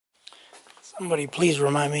Somebody please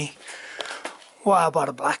remind me why I bought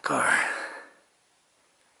a black car.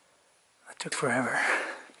 That took forever.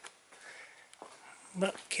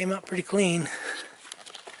 But came out pretty clean.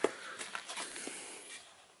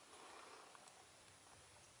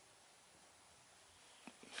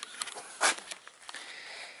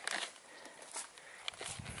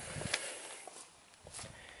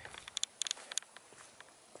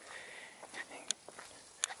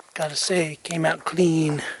 Gotta say, came out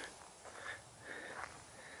clean.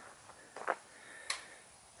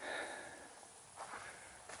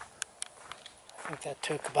 I think that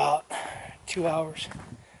took about 2 hours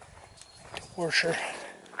to wash her.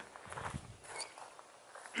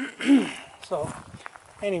 So,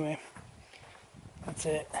 anyway, that's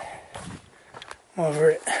it. I'm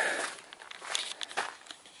over it.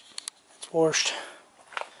 It's washed.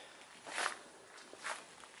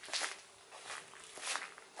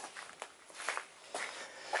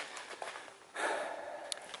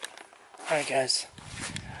 Alright guys,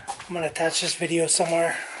 I'm going to attach this video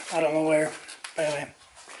somewhere, I don't know where, but anyway,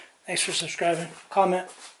 thanks for subscribing, comment,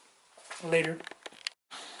 later.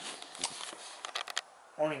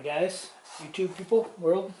 Morning guys, YouTube people,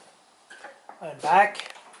 world, I'm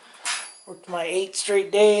back, worked my 8 straight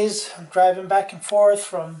days, I'm driving back and forth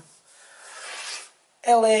from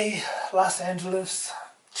LA, Los Angeles,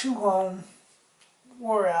 to home,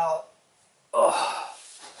 wore out,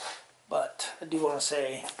 but I do want to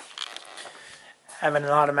say, having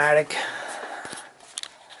an automatic,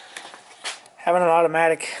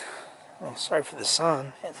 oh sorry for the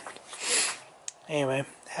sun, anyway,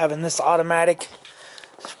 having this automatic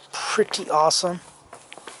is pretty awesome.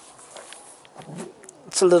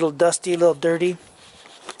 It's a little dusty, a little dirty.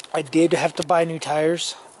 I did have to buy new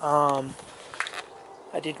tires. I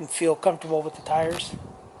didn't feel comfortable with the tires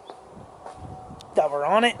that were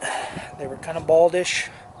on it. They were kind of baldish,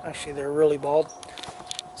 actually they're really bald.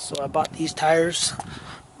 So I bought these tires,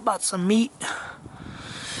 bought some meat.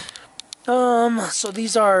 So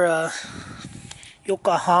these are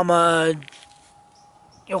Yokohama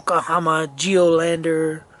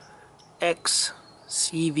Geolander X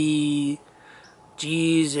CV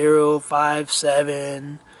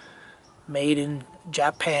G057, made in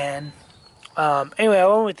Japan. Anyway, I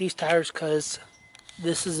went with these tires because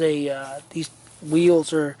this is these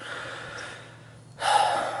wheels are,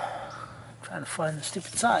 trying to find the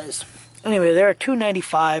stupid size. Anyway, they're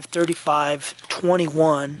 295, 35,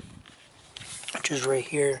 21, which is right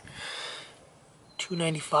here.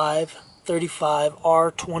 295, 35,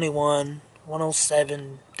 R21,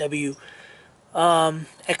 107W,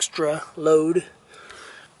 extra load.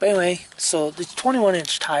 But anyway, so these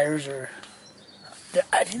 21-inch tires are,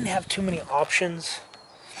 I didn't have too many options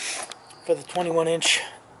for the 21-inch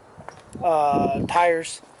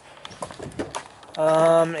tires.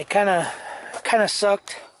 It kind of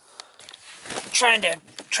sucked trying to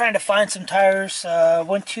find some tires.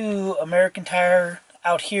 Went to American Tire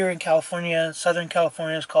out here in California. Southern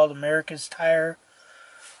California is called America's Tire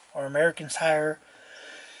or American's Tire,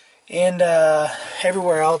 and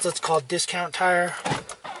everywhere else it's called Discount Tire.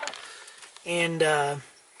 And I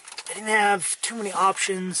didn't have too many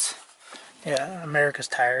options. Yeah, America's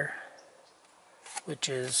Tire, which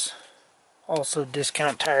is also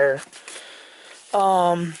Discount Tire.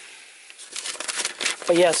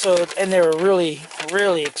 But yeah, so, and they were really,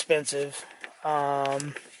 really expensive.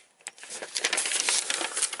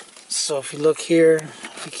 So if you look here,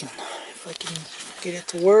 if I can get it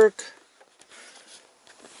to work.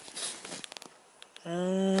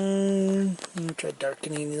 Let me try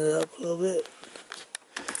darkening it up a little bit.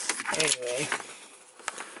 Anyway.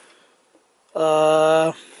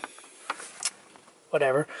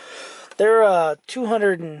 Whatever. They're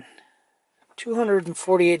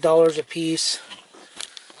 $248 a piece.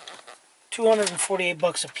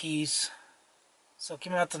 $248 a piece. So it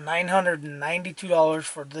came out to $992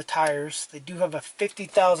 for the tires. They do have a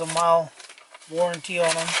 50,000 mile warranty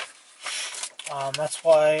on them. That's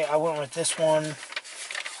why I went with this one.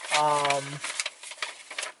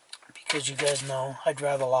 Because you guys know I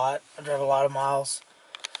drive a lot. I drive a lot of miles.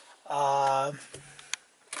 I'm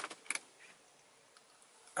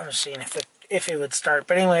just seeing if it would start.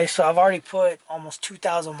 But anyway, so I've already put almost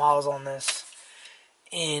 2,000 miles on this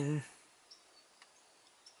in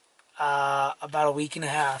about a week and a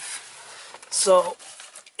half. So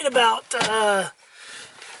in about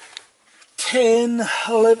 10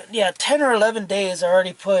 or 11 days I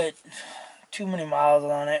already put too many miles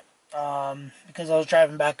on it, because I was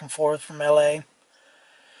driving back and forth from LA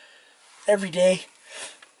every day.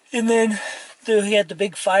 And then we had the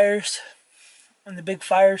big fires, and the big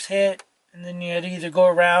fires hit, and then you had to either go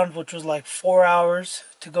around, which was like 4 hours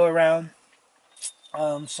to go around,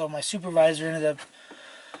 So my supervisor ended up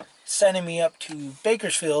sending me up to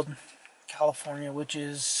Bakersfield, California, which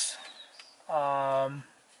is, I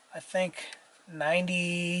think,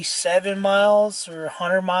 97 miles or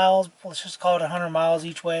 100 miles. Let's just call it 100 miles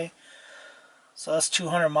each way. So that's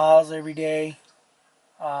 200 miles every day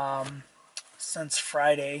since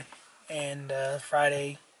Friday. And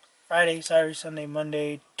Friday, Sunday,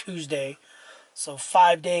 Monday, Tuesday. So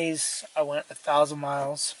 5 days I went 1,000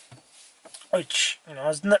 miles, which,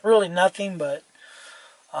 is really nothing, but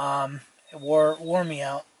it wore me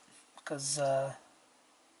out because I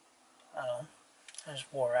don't know, I just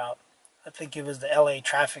wore out. I think it was the LA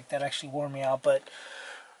traffic that actually wore me out, but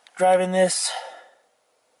driving this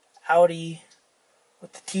Audi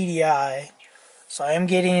with the TDI, so I am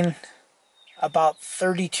getting about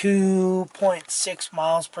 32.6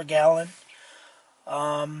 miles per gallon.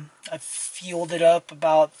 I fueled it up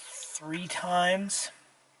about 3 times,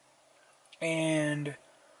 and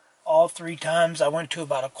all 3 times I went to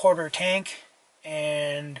about a quarter tank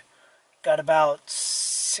and got about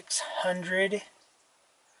 600.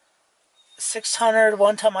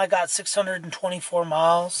 One time I got 624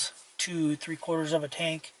 miles to 3/4 of a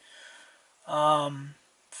tank, from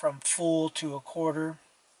full to a quarter.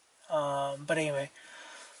 But anyway,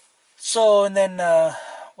 so, and then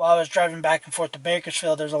while I was driving back and forth to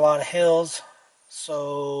Bakersfield, there's a lot of hills.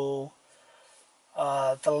 So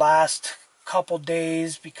the last couple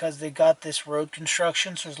days, because they got this road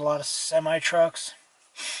construction, so there's a lot of semi trucks.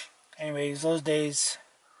 Anyways, those days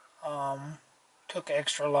took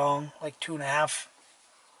extra long, like 2.5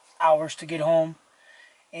 hours to get home.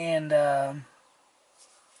 And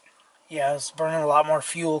yeah, I was burning a lot more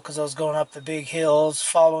fuel because I was going up the big hills,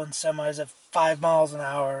 following semis at 5 miles an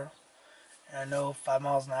hour. And I know 5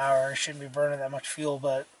 miles an hour I shouldn't be burning that much fuel,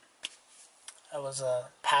 but I was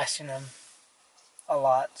passing them a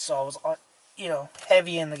lot. So I was,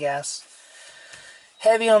 heavy in the gas,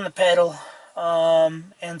 heavy on the pedal.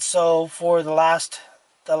 And so for the last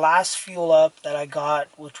fuel up that I got,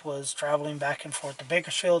 which was traveling back and forth to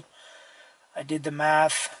Bakersfield, I did the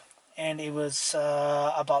math, and it was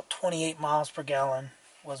about 28 miles per gallon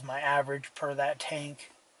was my average per that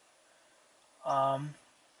tank. But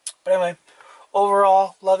anyway,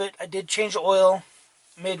 overall, love it. I did change the oil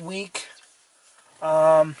midweek.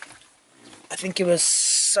 I think it was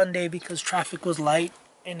Sunday because traffic was light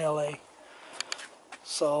in LA.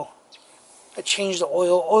 So I changed the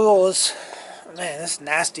oil. Oil is, man, this is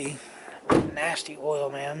nasty. Nasty oil,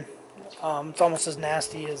 man. It's almost as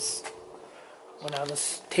nasty as when I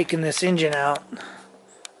was taking this engine out.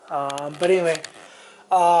 But anyway,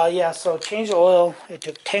 yeah, so changed the oil. It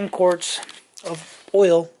took 10 quarts of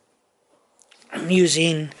oil. I'm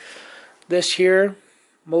using this here,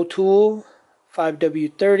 Motul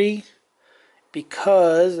 5W30,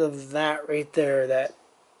 because of that right there, that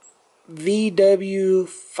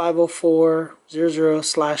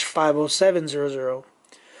VW50400/50700.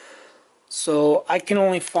 So I can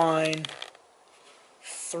only find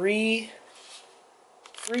three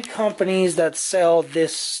companies that sell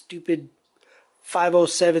this stupid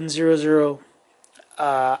 50700.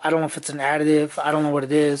 I don't know if it's an additive. I don't know what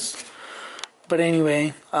it is. But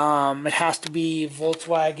anyway, it has to be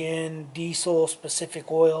Volkswagen diesel specific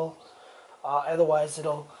oil. Otherwise,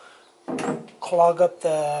 it'll clog up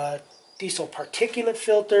the diesel particulate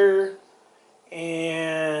filter.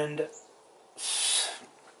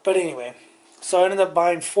 But anyway, so I ended up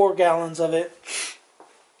buying 4 gallons of it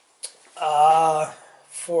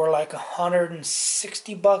for like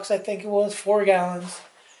 $160, I think it was, 4 gallons.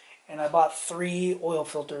 And I bought 3 oil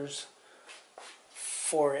filters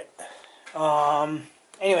for it.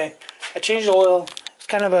 Anyway, I changed the oil. It's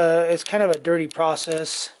kind of a dirty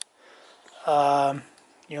process. The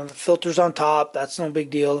filter's on top. That's no big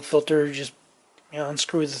deal. The filter just,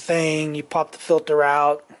 unscrews the thing. You pop the filter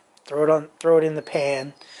out, throw it in the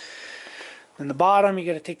pan. Then the bottom, you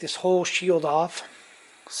got to take this whole shield off.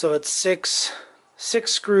 So it's six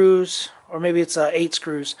screws, or maybe it's 8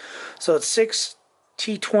 screws. So it's 6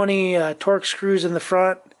 T20 torque screws in the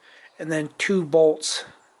front, and then 2 bolts,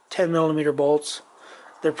 10mm bolts.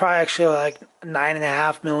 They're probably actually like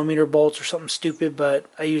 9.5mm bolts or something stupid, but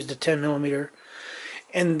I used a 10mm.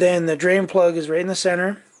 And then the drain plug is right in the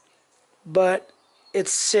center, but it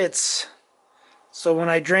sits. So when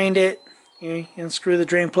I drained it, you unscrew the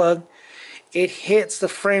drain plug, it hits the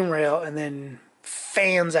frame rail and then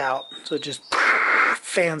fans out. So it just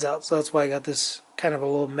fans out. So that's why I got this kind of a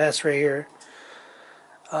little mess right here.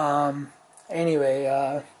 Anyway,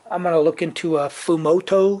 I'm going to look into a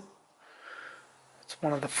Fumoto. It's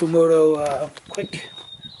one of the Fumoto quick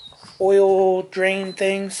oil drain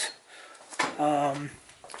things.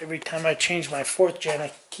 every time I change my 4th gen,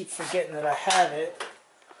 I keep forgetting that I have it.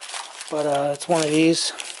 But it's one of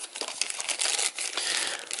these.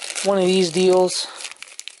 One of these deals.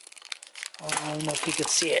 I don't know if you can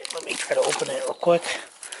see it. Let me try to open it real quick.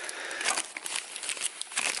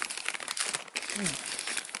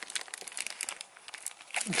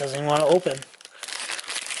 It doesn't even want to open.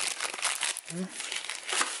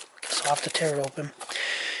 So I'll have to tear it open.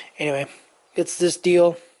 Anyway, it's this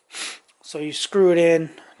deal. So you screw it in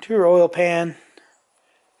to your oil pan,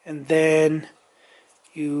 and then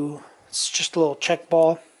it's just a little check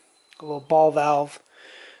ball, a little ball valve.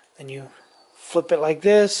 Then you flip it like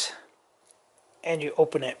this, and you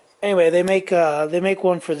open it. Anyway, they make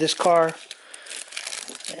one for this car.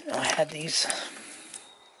 And I had these.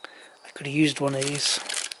 I could have used one of these.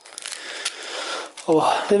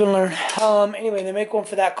 Oh, live and learn. Anyway, they make one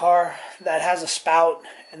for that car that has a spout,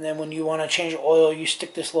 and then when you want to change oil, you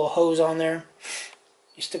stick this little hose on there.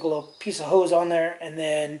 You stick a little piece of hose on there, and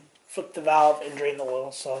then flip the valve and drain the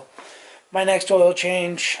oil. So, my next oil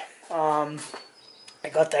change, I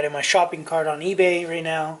got that in my shopping cart on eBay right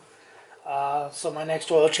now. So my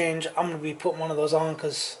next oil change, I'm going to be putting one of those on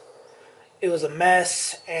because it was a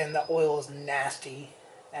mess and the oil is nasty.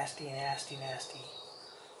 Nasty.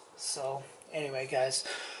 So anyway, guys,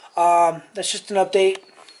 that's just an update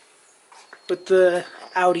with the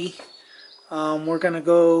Audi. We're going to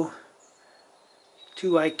go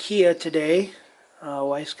to IKEA today.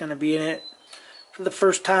 Wife's going to be in it for the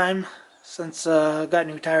first time since I got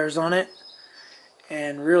new tires on it.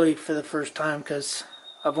 And really for the first time because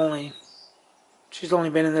she's only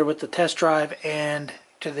been in there with the test drive and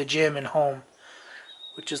to the gym and home,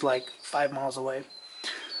 which is like 5 miles away.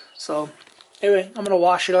 So anyway, I'm gonna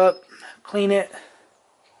wash it up, clean it,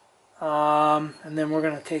 and then we're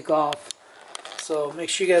gonna take off. So make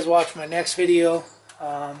sure you guys watch my next video.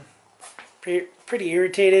 Pretty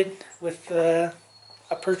irritated with a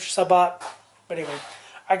purchase I bought, but anyway,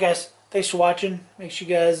 alright guys, thanks for watching. Make sure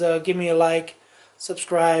you guys give me a like,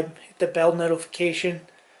 subscribe, hit the bell notification,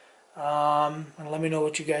 and let me know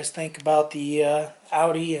what you guys think about the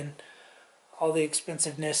Audi and all the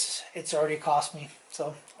expensiveness it's already cost me.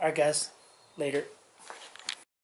 So, alright guys, later.